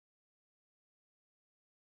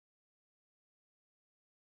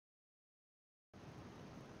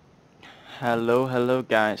Hello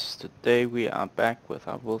guys, today we are back with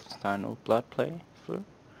our Wolfenstein No Blood playthrough.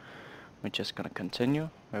 We're just gonna continue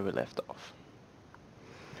where we left off.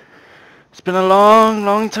 It's been a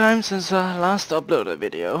long time since I last uploaded a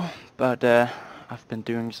video, but I've been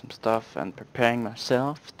doing some stuff and preparing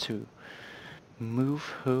myself to move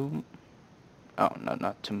home. Oh, no,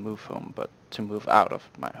 not to move home, but to move out of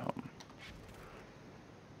my home.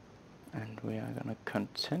 And we are gonna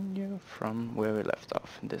continue from where we left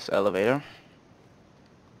off in this elevator.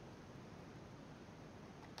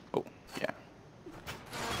 Oh, yeah.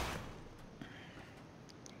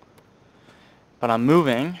 But I'm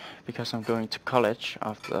moving because I'm going to college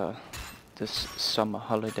after this summer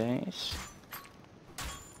holidays.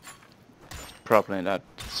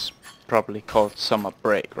 It's probably called summer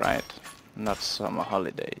break, right? Not summer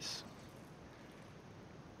holidays.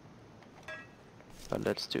 But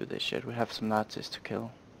let's do this shit. We have some Nazis to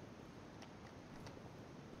kill.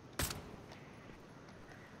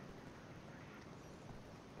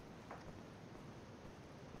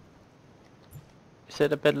 Is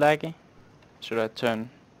it a bit laggy? Should we turn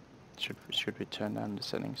down the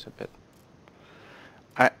settings a bit?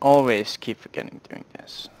 I always keep forgetting doing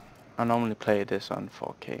this. I normally play this on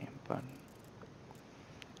 4K, but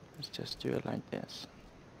let's just do it like this.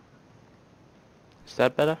 Is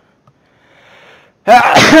that better?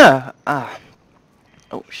 Ah.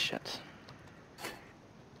 Oh shit.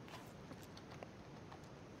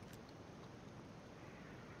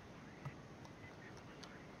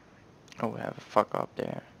 Oh, we have a fucker up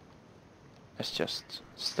there. Let's just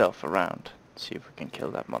stealth around, see if we can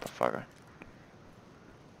kill that motherfucker.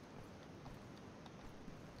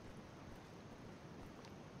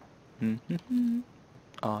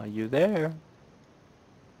 Are you there?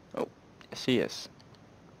 Oh, yes he is.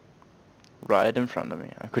 Right in front of me.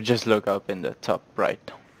 I could just look up in the top right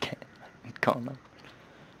corner.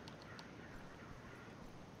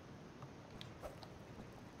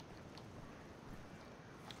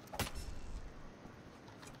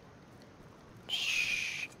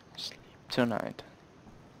 Shh. Sleep tonight.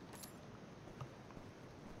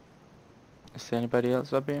 Is there anybody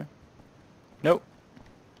else up here? Nope.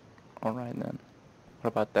 Alright then. What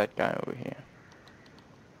about that guy over here?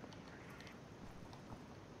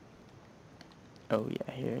 Oh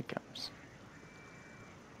yeah, here he comes.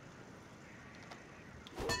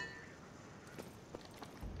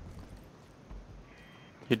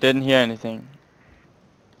 You didn't hear anything.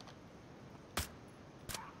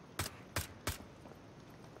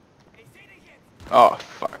 Oh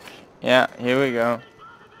fuck. Yeah, here we go.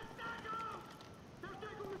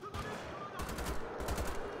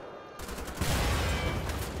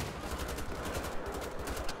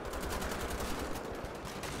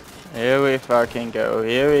 Here we fucking go.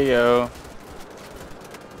 Here we go.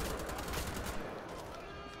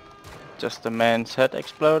 Just a man's head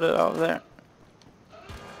exploded over there.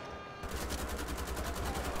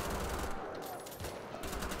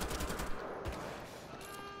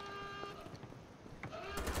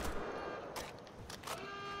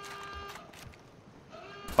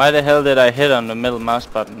 Why the hell did I hit on the middle mouse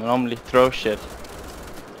button? I normally throw shit.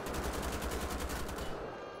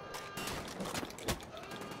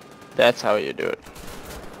 That's how you do it.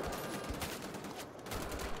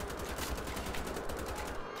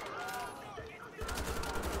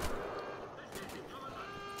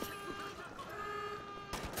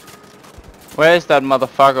 Where is that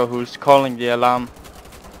motherfucker who's calling the alarm?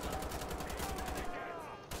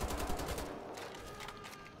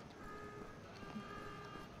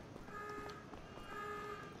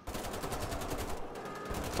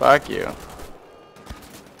 Fuck you.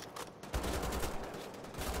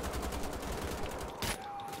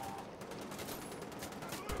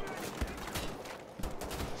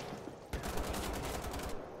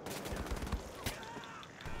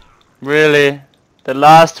 Really? The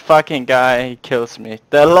last fucking guy kills me.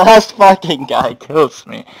 The last fucking guy kills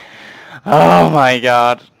me. Oh my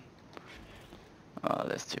god. Oh,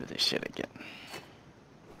 let's do this shit again.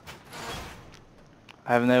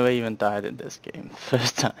 I've never even died in this game.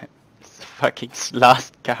 First time. It's the fucking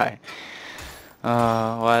last guy.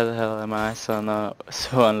 Why the hell am I so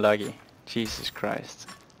unlucky? Jesus Christ.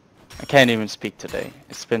 I can't even speak today.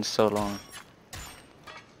 It's been so long.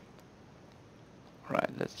 Right,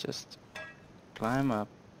 let's just climb up.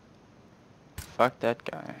 Fuck that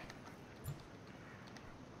guy.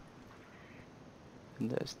 And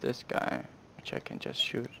there's this guy, which I can just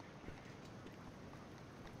shoot.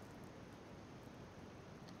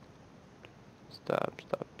 Stop.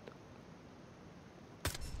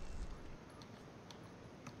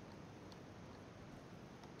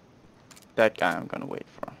 That guy I'm gonna wait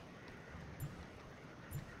for.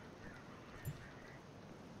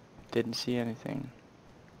 didn't see anything.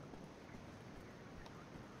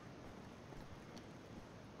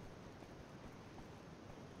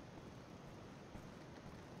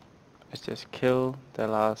 Let's just kill the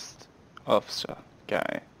last officer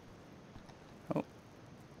guy. Oh.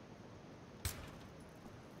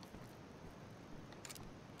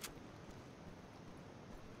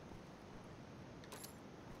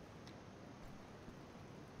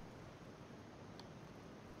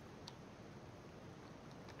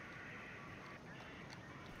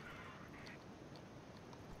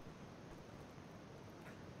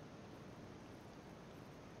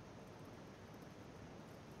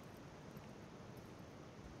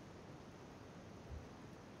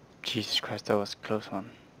 Jesus Christ, that was a close one.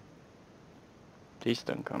 Please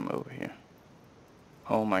don't come over here.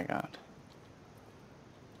 Oh my god.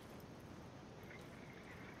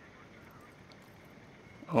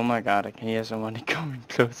 Oh my god, I can hear somebody coming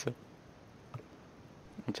closer.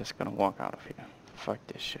 I'm just gonna walk out of here. Fuck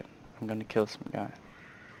this shit. I'm gonna kill some guy.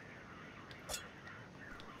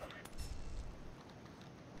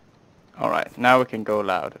 Alright, now we can go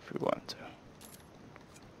loud if we want to.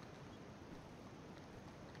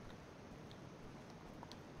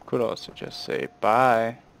 Could also just say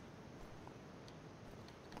bye.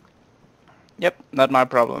 Yep, not my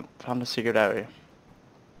problem. Found a secret area.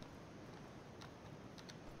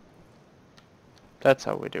 That's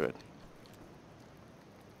how we do it.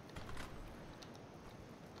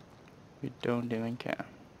 We don't even care.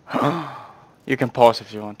 You can pause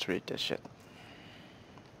if you want to read this shit.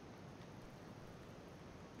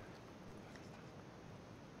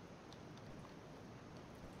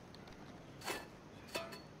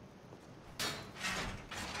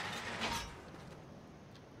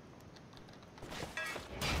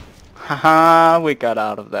 Haha, we got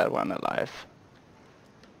out of that one alive.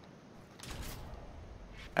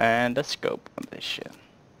 And the scope on this shit.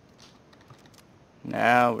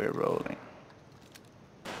 Now we're rolling.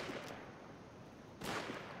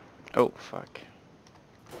 Oh fuck.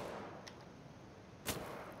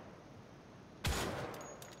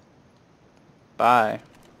 Bye.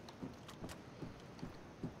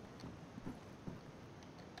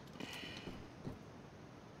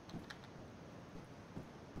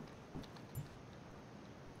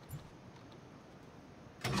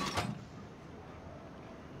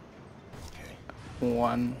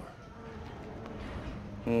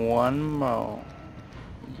 One more.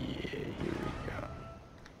 Yeah, here we go.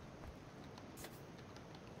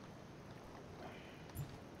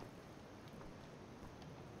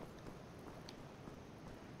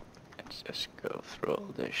 Let's just go through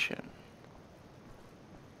all this shit.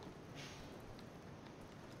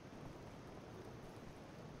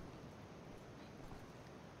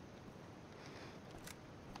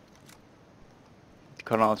 You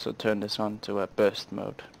can also turn this on to a burst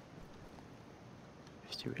mode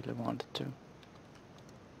if you really wanted to.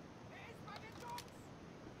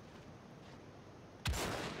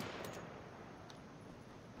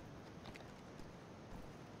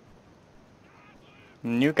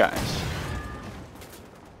 New guys.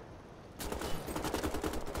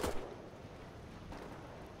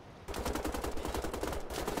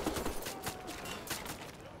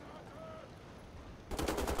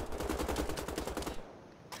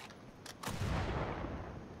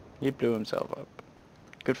 He blew himself up.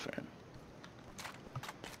 Good for him.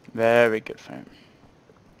 Very good for him.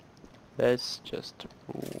 Let's just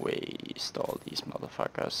waste all these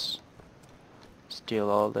motherfuckers.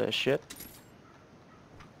 Steal all their shit.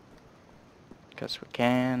 Because we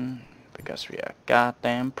can. Because we are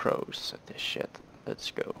goddamn pros at this shit.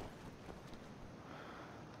 Let's go.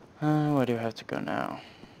 Where do we have to go now?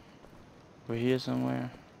 We're here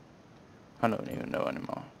somewhere? I don't even know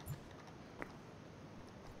anymore.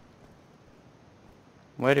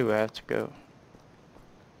 Where do we have to go?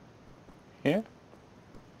 Here?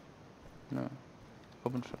 No.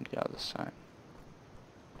 Open from the other side.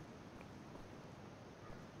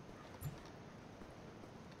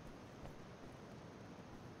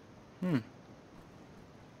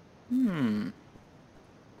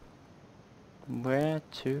 Where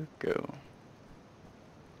to go?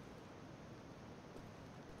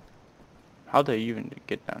 How do I even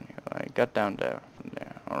get down here? I got down there from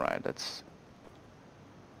there. Alright, that's...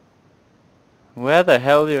 Where the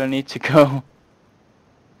hell do I need to go?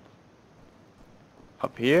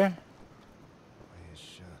 Up here? Way is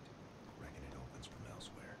shut. Reckon it opens from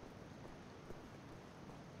elsewhere.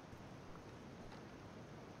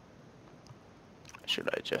 Should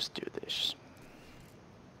I just do this?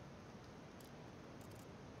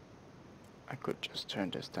 I could just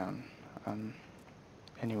turn this down.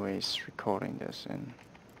 Anyways, recording this in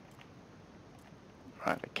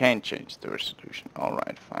Right, I can't change the resolution.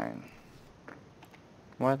 Alright, fine.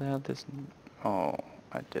 Why the hell this... Oh,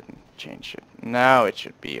 I didn't change it. Now it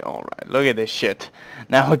should be alright. Look at this shit.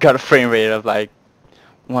 Now I got a frame rate of like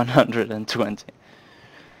 120.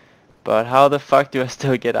 But how the fuck do I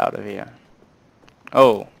still get out of here?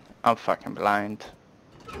 Oh, I'm fucking blind.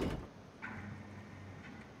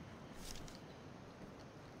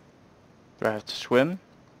 Do I have to swim?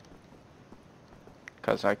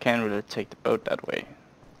 Cause I can't really take the boat that way.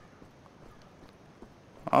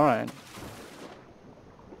 Alright.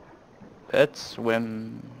 Let's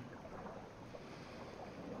swim.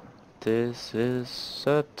 This is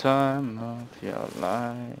a time of your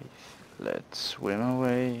life. Let's swim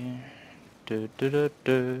away. Do do do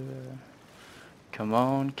do. Come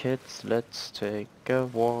on kids, let's take a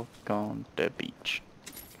walk on the beach.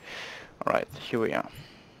 Alright, here we are.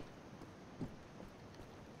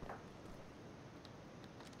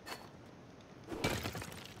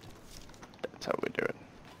 That's how we do it.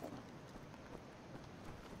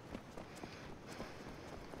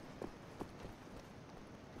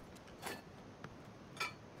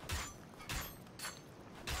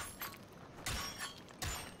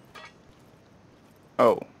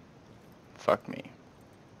 Oh, fuck me.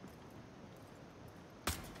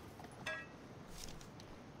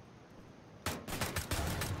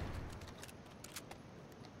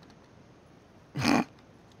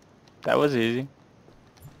 That was easy.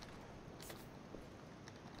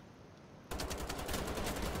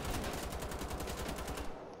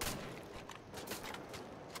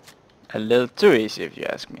 A little too easy if you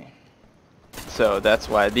ask me. So that's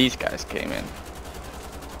why these guys came in.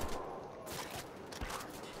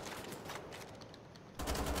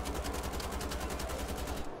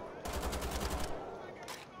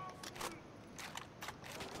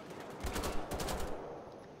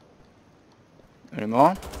 Any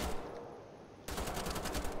more?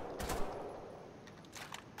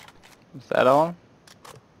 Is that all?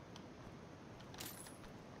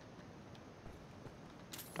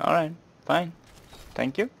 Alright, fine.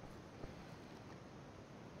 Thank you.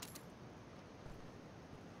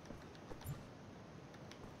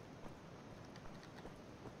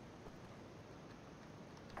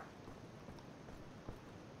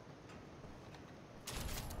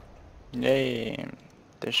 Yay,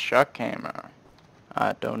 the shock hammer.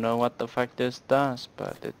 I don't know what the fuck this does,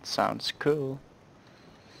 but it sounds cool.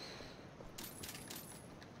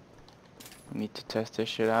 We need to test this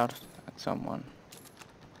shit out at someone.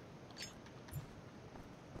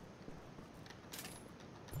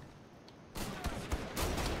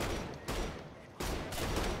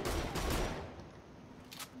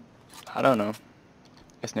 I don't know.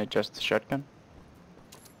 Isn't it just a shotgun?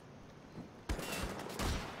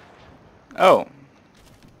 Oh.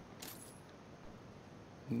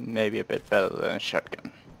 Maybe a bit better than a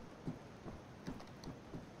shotgun.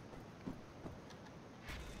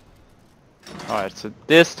 Alright, so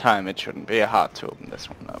this time it shouldn't be hard to open this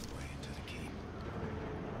one up.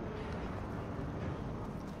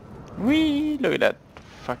 Whee! Look at that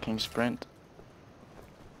fucking sprint.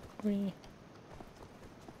 Whee!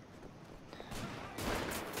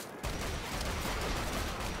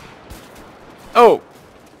 Oh!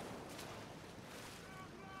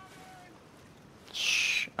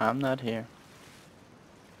 Shh, I'm not here.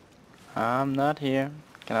 I'm not here.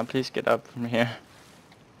 Can I please get up from here?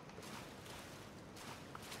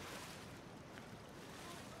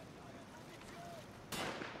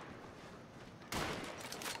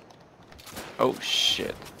 Oh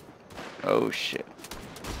shit. Oh shit.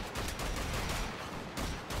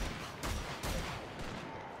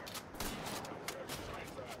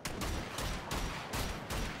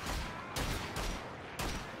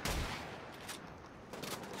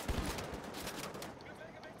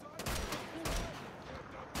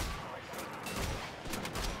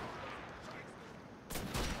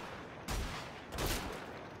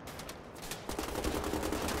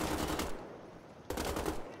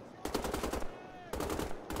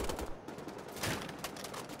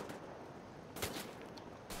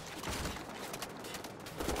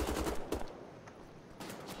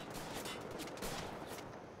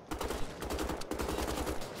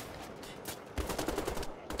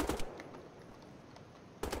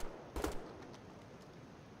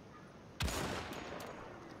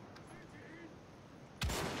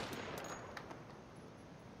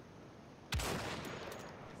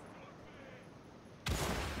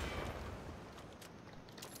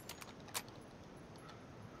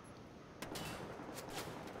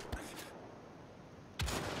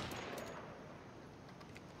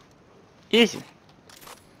 Easy.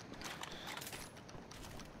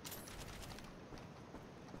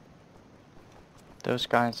 Those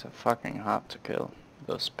guys are fucking hard to kill.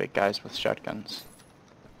 Those big guys with shotguns.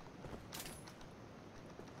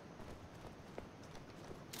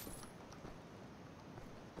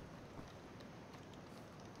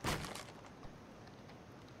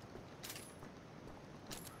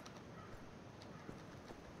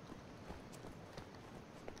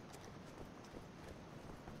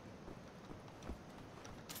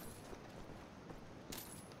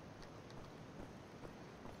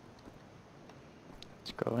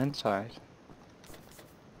 Let's go inside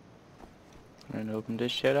and open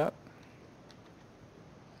this shit up.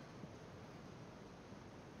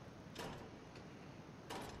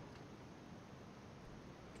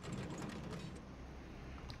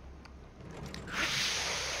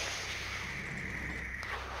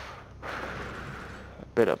 A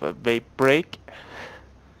bit of a vape break.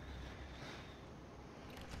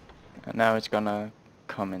 And now it's gonna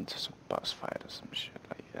come into some boss fight or some shit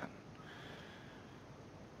like that.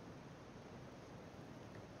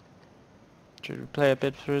 Should we play a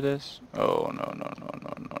bit through this? Oh no no no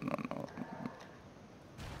no no no no.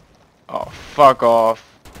 Oh fuck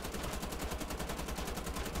off.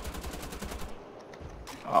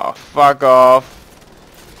 Oh fuck off.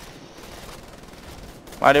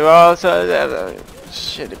 Why do you also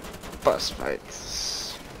shitty boss fights?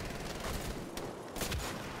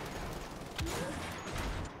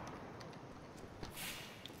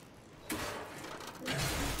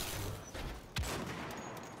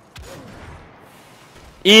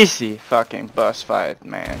 Easy fucking boss fight,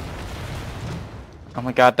 man. I'm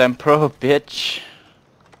a goddamn pro, bitch.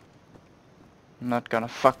 Not gonna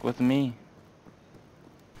fuck with me.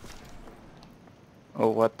 Oh,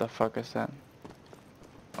 what the fuck is that?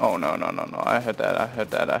 Oh no no no no, I heard that, I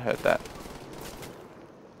heard that, I heard that.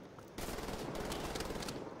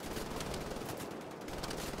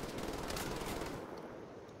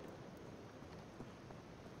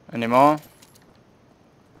 Any more?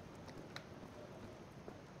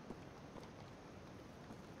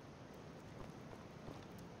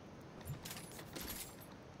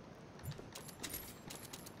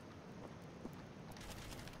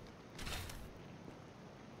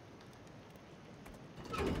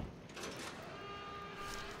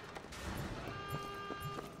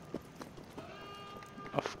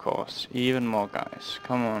 Of course, even more guys,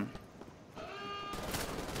 come on.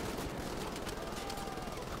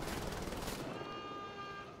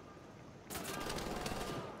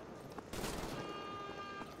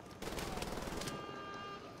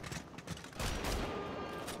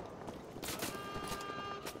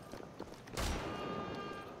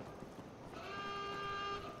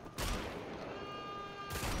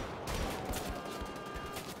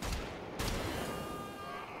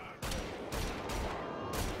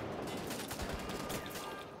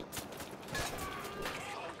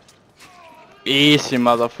 Easy,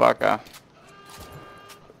 motherfucker.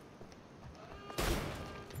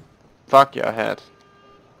 Fuck your head.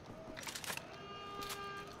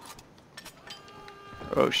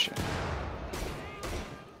 Oh shit.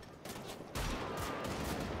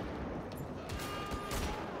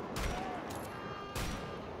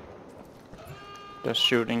 Just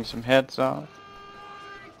shooting some heads off.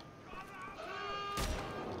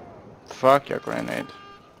 Fuck your grenade.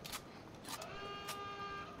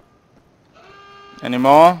 Any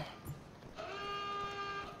more?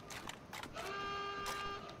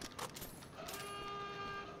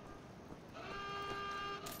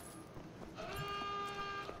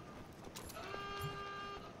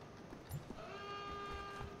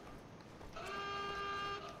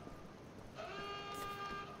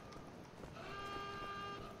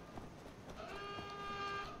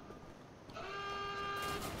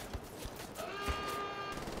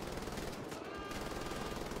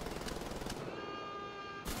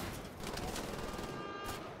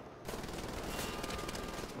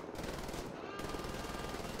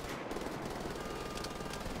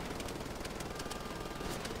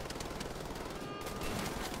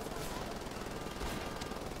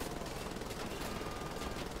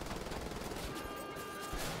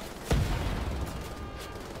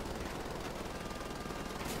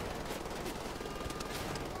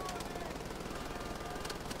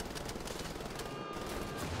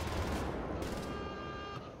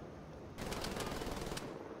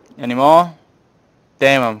 Any more?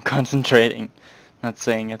 Damn, I'm concentrating. Not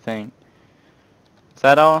saying a thing. Is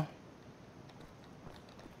that all?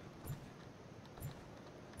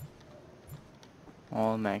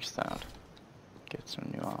 All maxed out. Get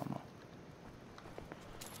some new armor.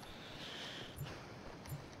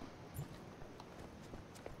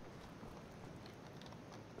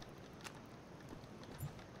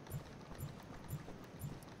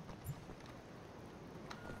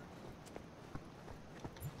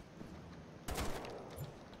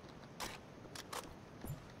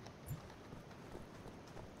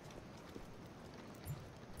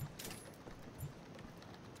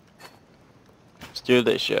 Let's do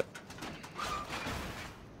this shit.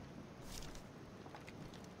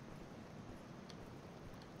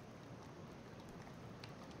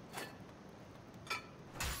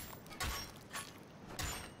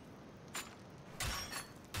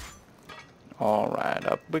 Alright,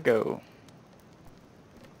 up we go.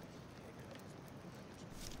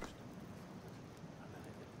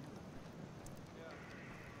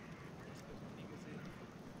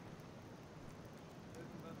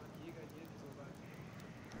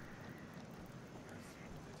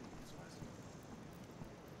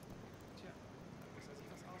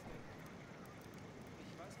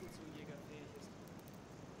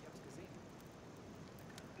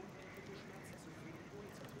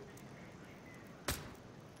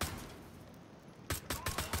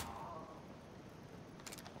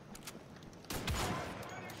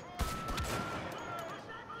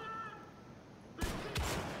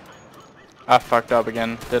 I fucked up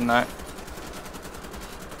again, didn't I?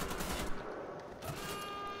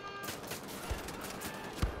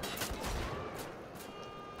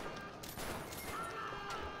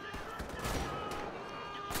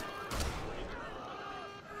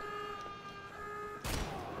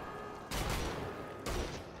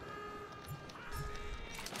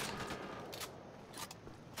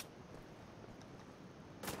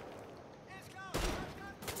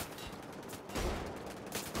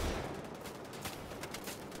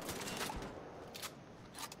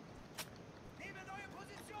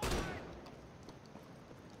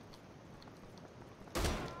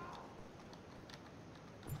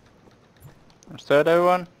 Is that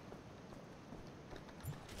everyone?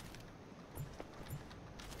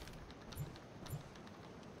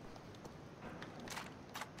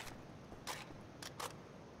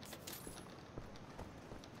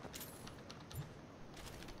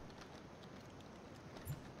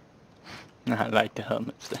 I like the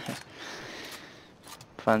helmets there.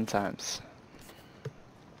 Fun times.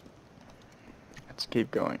 Let's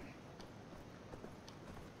keep going.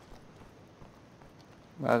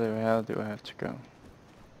 Where the hell do I have to go?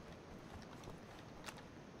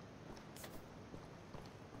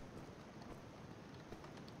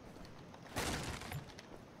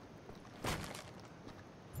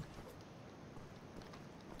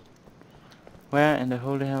 Where in the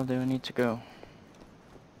holy hell do I need to go?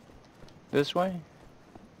 This way?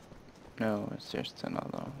 No, it's just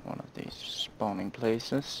another one of these spawning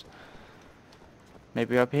places.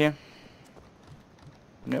 Maybe up here?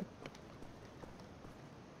 Nope.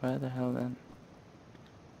 Where the hell then?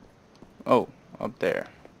 Oh, up there.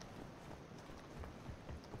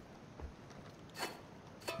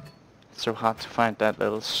 It's so hard to find that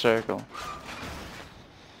little circle.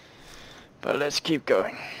 But let's keep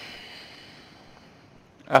going.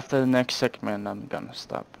 After the next segment I'm gonna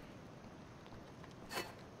stop.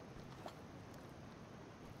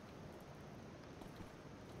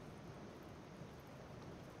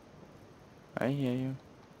 I hear you.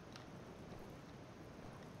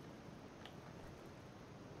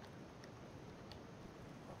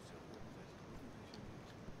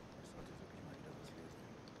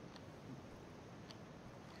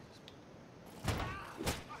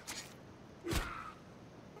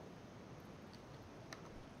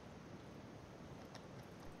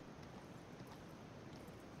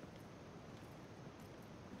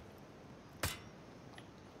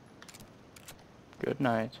 Good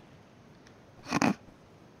night.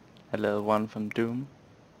 A little one from Doom.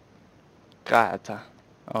 Grata.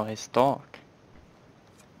 Oh, his dog.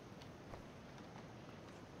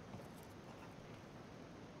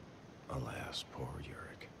 Alas, poor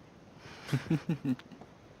Yurik.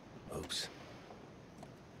 Oops.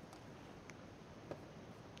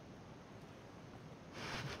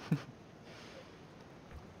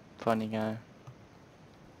 Funny guy.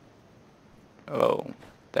 Oh,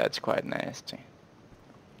 that's quite nasty.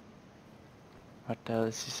 What the hell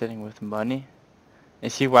is he sitting with money?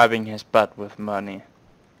 Is he wiping his butt with money?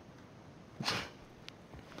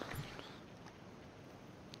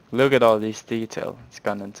 Look at all these details it's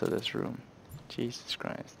gone into this room. Jesus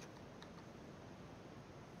Christ.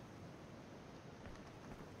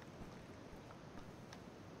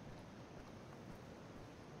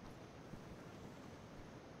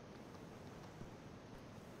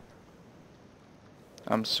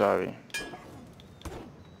 I'm sorry.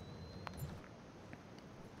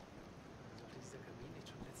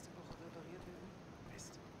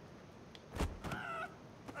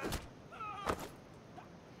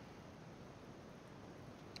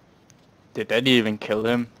 Did that even kill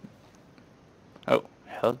him? Oh,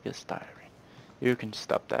 Helga's diary. You can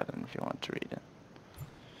stop that if you want to read it.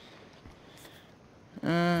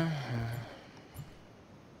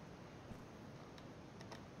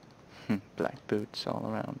 Black boots all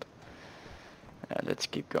around. Let's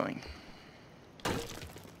keep going.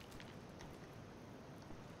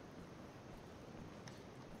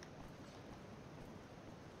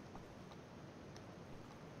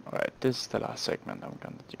 Alright, this is the last segment I'm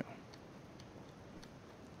gonna do.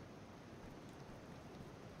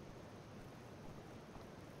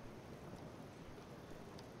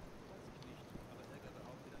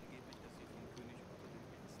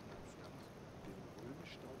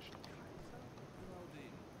 Genau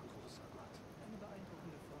den. Großer Gott. Eine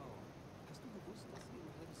beeindruckende Frau. Hast du gewusst, dass sie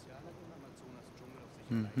ein halbes Jahr lang im Amazonas-Dschungel auf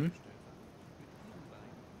sich allein gestellt war? Mit ihrem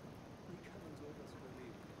Bein? Wie kann man so etwas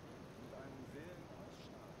überleben? Mit einem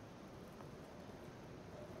Willenausschlag.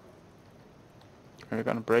 Are you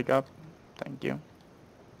gonna break up? Thank you.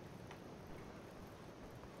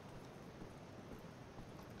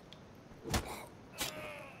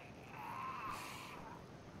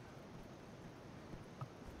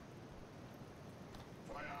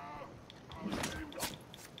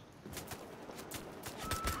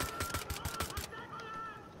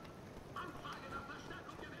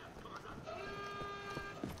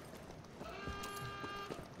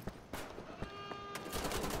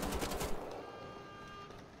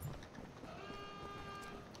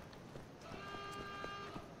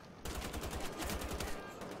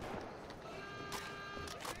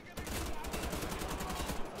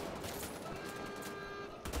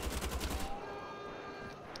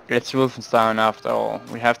 It's Wolfenstein after all.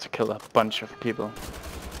 We have to kill a bunch of people.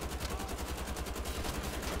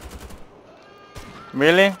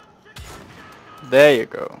 Really? There you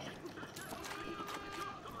go.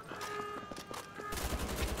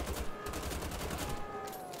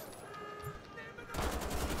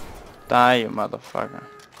 Die, you motherfucker.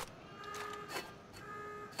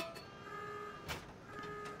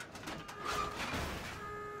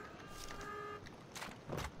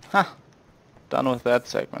 Huh. Done with that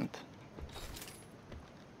segment.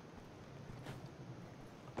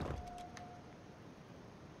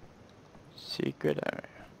 Secret area.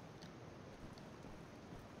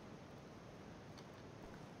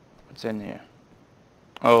 What's in here?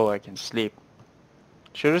 Oh, I can sleep.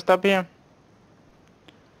 Should I stop here?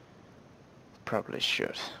 Probably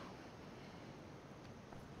should.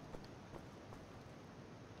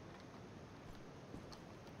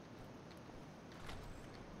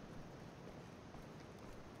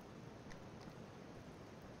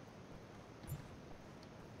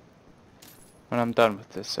 When I'm done with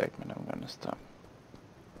this segment, I'm gonna stop.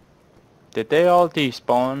 Did they all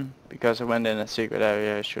despawn? Because I went in a secret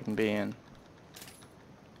area I shouldn't be in.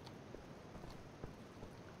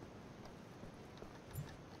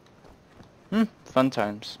 Fun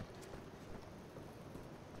times.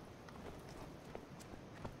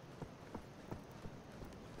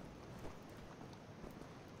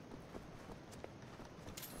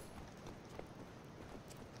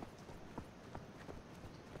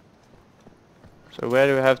 So where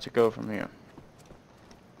do we have to go from here?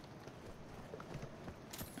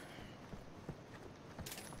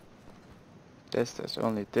 There's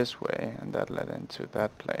only this way, and that led into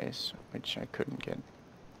that place, which I couldn't get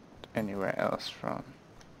anywhere else from.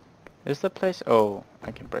 Is the place? Oh,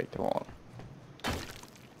 I can break the wall.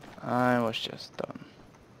 I was just done.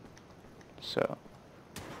 So,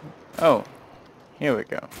 oh, here we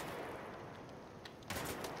go.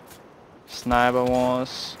 Sniper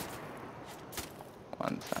Wars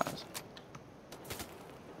 1000.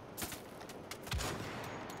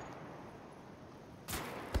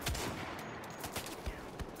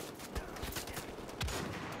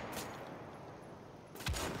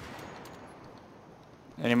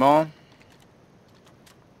 Any more?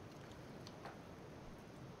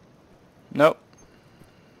 Nope.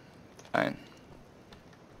 Fine.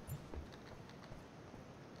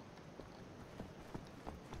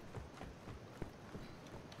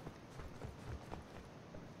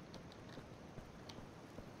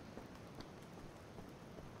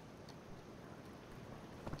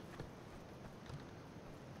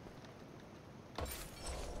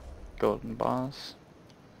 Golden bars.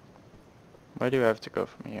 Where do we have to go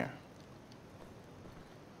from here?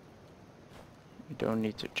 We don't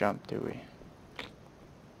need to jump, do we?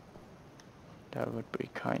 That would be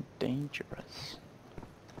kind dangerous.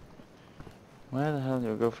 Where the hell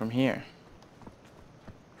do we go from here?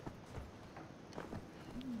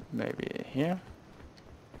 Maybe here?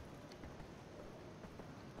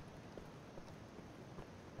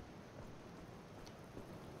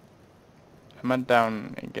 I went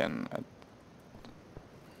down again.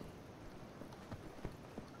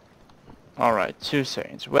 Alright, 2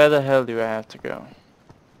 seconds. Where the hell do I have to go?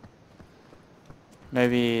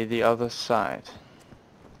 Maybe the other side.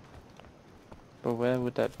 But where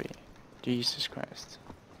would that be? Jesus Christ.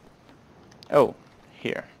 Oh,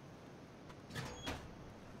 here.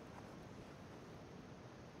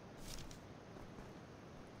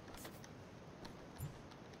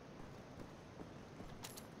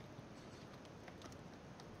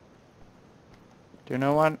 Do you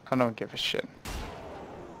know what? I don't give a shit.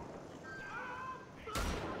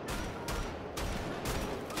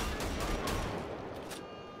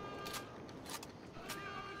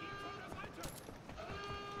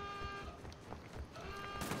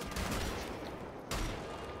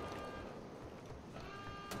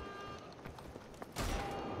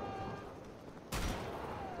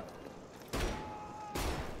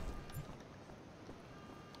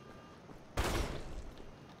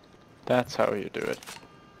 That's how you do it.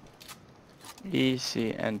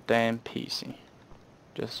 Easy and damn peasy.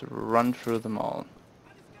 Just run through them all.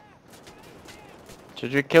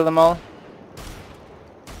 Did you kill them all?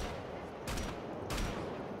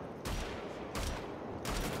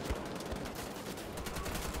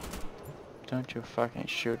 Don't you fucking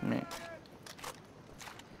shoot me.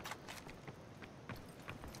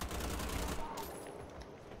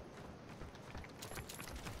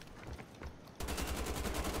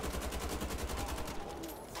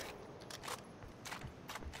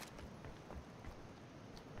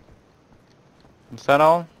 Is that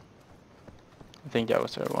all? I think that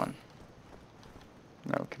was everyone.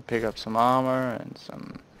 Now we can pick up some armor and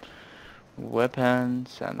some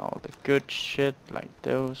weapons and all the good shit like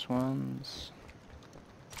those ones.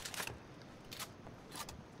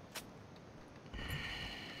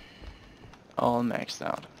 All maxed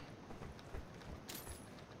out.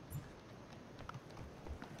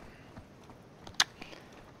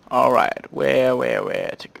 Alright, where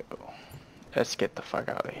to go? Let's get the fuck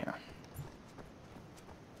out of here.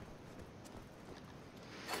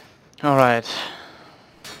 Alright.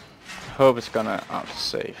 Hope it's gonna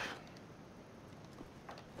autosave.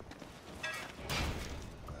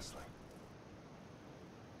 Leslie.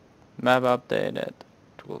 Map updated.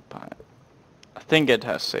 Toolpile. I think it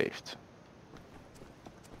has saved.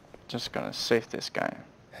 Just gonna save this guy.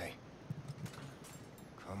 Hey.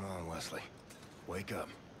 Come on, Wesley. Wake up.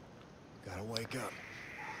 Gotta wake up.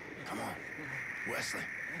 Come on. Wesley.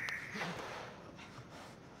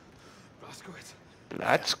 Blazkowicz.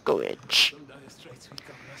 Blazkowicz. Some dire straits we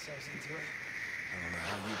got ourselves into it. I don't know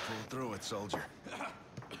how you pulled through it, soldier.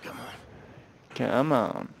 Come on. Come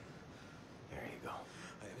on. There you go.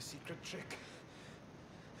 I have a secret trick.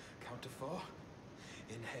 Count to 4.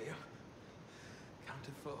 Inhale. Count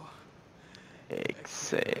to 4.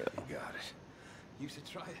 Exhale. You got it. You should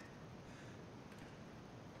try it.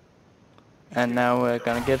 And now we're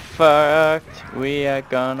gonna get fucked. We are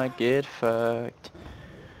gonna get fucked.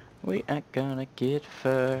 We are gonna get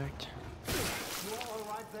fucked. You all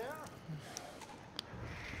right there?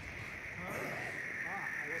 Huh?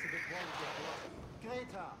 I was a bit worried with blood.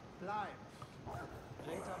 Greta, blind.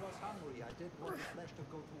 Greta was hungry. I didn't want the flesh to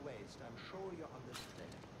go to waste. I'm sure you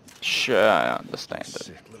understand. Sure, I understand it.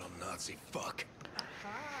 Sick little Nazi fuck.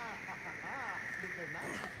 Little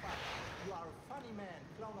Nazi fuck. You are a funny man.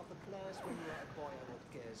 Clown of the class when you were a boy, I would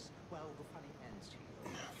guess. Well, the funny ends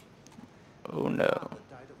here. Oh no. Father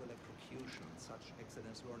died of electrocution. Such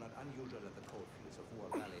accidents were not unusual at the coalfields of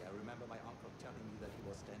War Valley. I remember my uncle telling me that he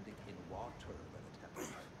was standing in water when it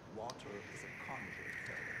happened. Water is a conduit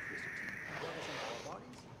for electricity. And what is in our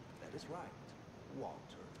bodies? That is right.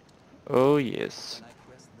 Water. Oh yes. When I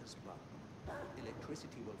press this button,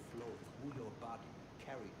 electricity will flow through your body,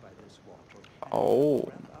 carried by this water. And Oh.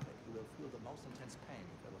 when you ramp up it, you will feel the most intense pain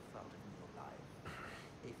you've ever felt in your life.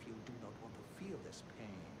 If you do not want to feel this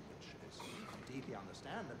pain, which is completely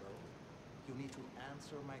understandable, you need to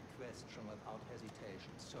answer my question without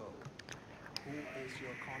hesitation. So, who is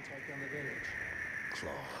your contact in the village?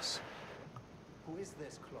 Claus. Who is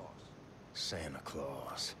this Claus? Santa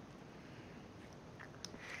Claus.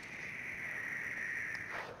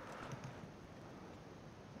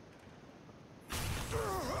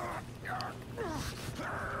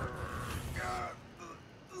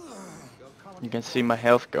 You can see my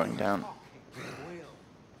health going down.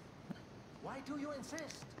 Why do you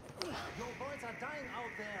insist? Your boys are dying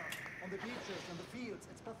out there on the beaches and the fields.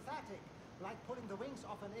 It's pathetic, like pulling the wings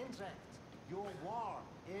off an insect. Your war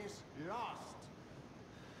is lost.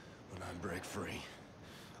 When I break free,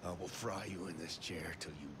 I will fry you in this chair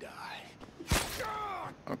till you die.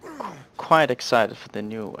 I'm quite excited for the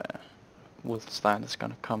new Wolfenstein that's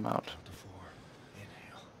gonna come out. Count to 4.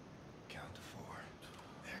 Inhale. Count to 4.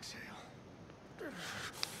 Exhale. One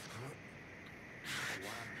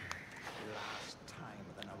last time,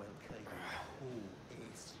 then I will kill you. Who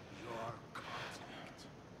is your contact?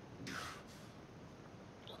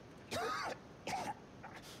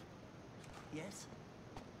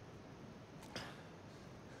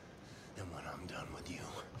 I'm done with you.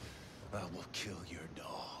 I will kill your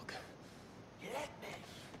dog. Let me.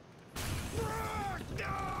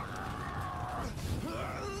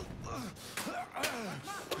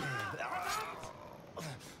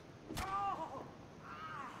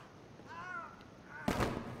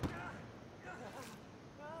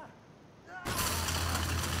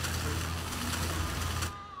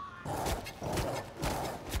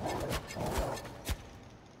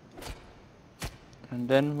 And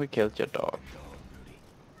then we killed your dog.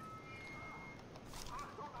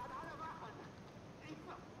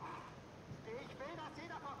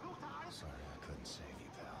 Sorry I couldn't save you,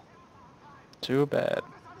 pal. Too bad.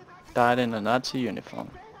 Died in a Nazi uniform.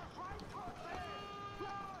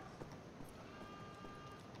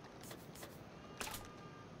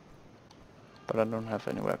 But I don't have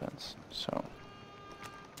any weapons, so...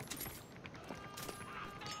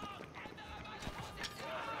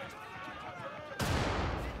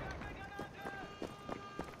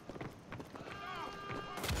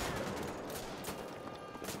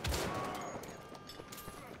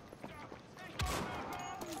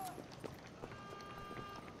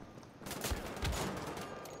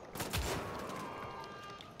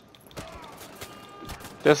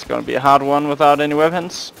 This is gonna be a hard one without any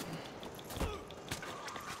weapons.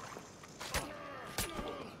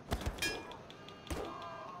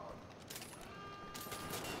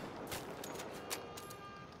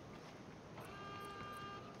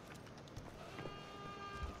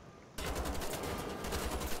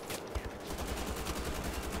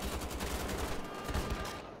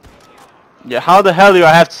 Yeah, how the hell do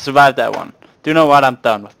I have to survive that one? Do you know what? I'm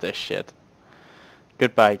done with this shit.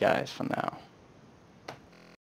 Goodbye guys for now.